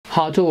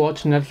How to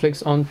watch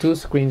Netflix on two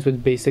screens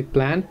with basic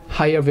plan.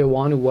 Hi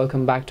everyone,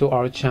 welcome back to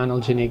our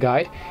channel Genie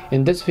Guide.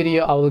 In this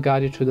video I will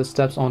guide you through the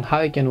steps on how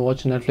you can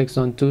watch Netflix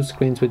on two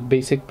screens with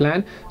basic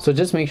plan, so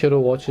just make sure to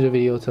watch the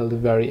video till the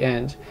very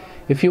end.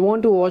 If you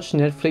want to watch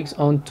Netflix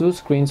on two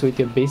screens with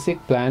your basic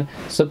plan,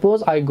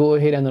 suppose I go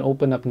ahead and then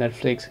open up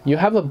Netflix. You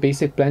have a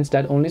basic plans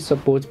that only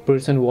supports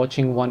person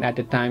watching one at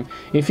a time.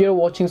 If you're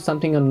watching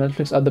something on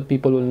Netflix, other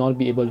people will not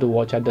be able to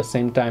watch at the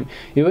same time.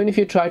 Even if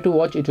you try to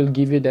watch, it will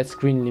give you that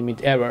screen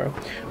limit error.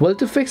 Well,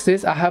 to fix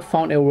this, I have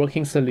found a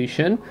working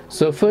solution.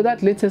 So for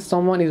that, let's say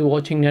someone is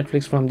watching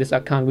Netflix from this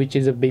account, which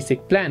is a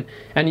basic plan,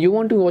 and you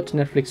want to watch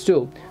Netflix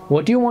too.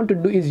 What you want to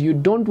do is you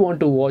don't want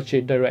to watch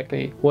it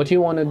directly. What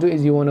you want to do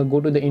is you want to go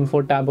to the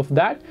info tab of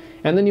that,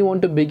 and then you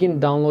want to begin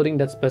downloading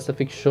that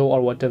specific show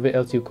or whatever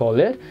else you call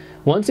it.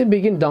 Once you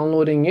begin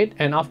downloading it,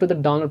 and after the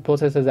download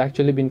process has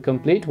actually been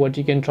complete, what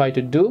you can try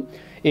to do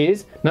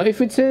is, now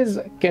if it says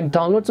can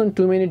downloads on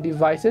too many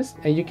devices,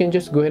 and you can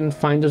just go ahead and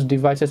find those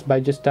devices by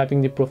just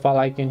tapping the profile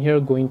icon here,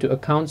 going to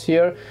accounts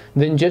here,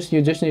 then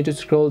you just need to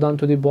scroll down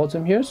to the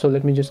bottom here. So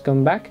let me just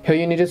come back here.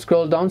 You need to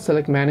scroll down,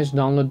 select manage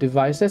download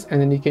devices,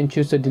 and then you can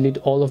choose to delete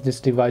all of these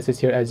devices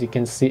here, as you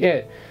can see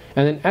it.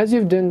 And then as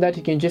you've done that,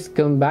 you can just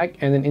come back,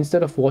 and then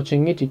instead of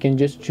watching it, you can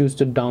just choose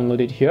to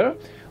download it here.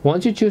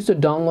 Once you choose to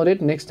download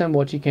it, next time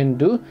what you can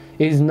do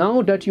is,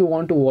 now that you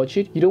want to watch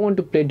it, you don't want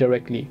to play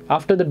directly.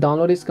 After the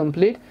download is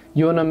complete,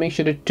 you want to make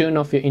sure to turn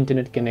off your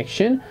internet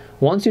connection.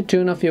 Once you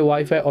turn off your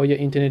Wi-Fi or your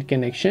internet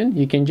connection,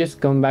 you can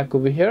just come back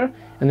over here,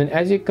 and then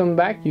as you come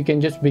back, you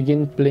can just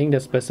begin playing the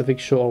specific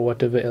show or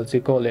whatever else you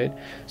call it.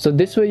 So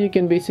this way you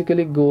can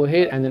basically go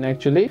ahead and then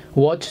actually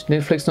watch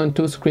Netflix on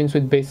two screens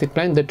with basic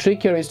plan. The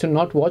trick here is to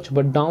not watch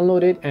but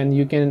download it, and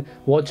you can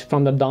watch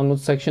from the download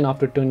section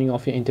after turning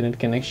off your internet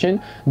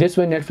connection. This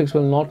way Netflix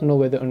will not know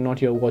whether or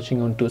not you're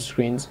watching on two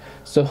screens.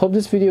 So hope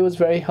this video was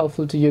very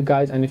helpful to you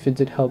guys, and if it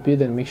did help you,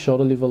 then make sure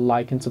to leave a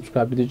like and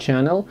subscribe to the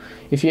channel.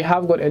 If you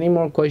have got any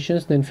more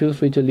questions, then feel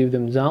free to leave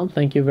them down.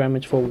 Thank you very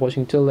much for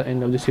watching till the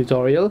end of this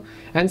tutorial,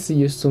 and see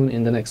you soon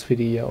in the next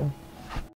video.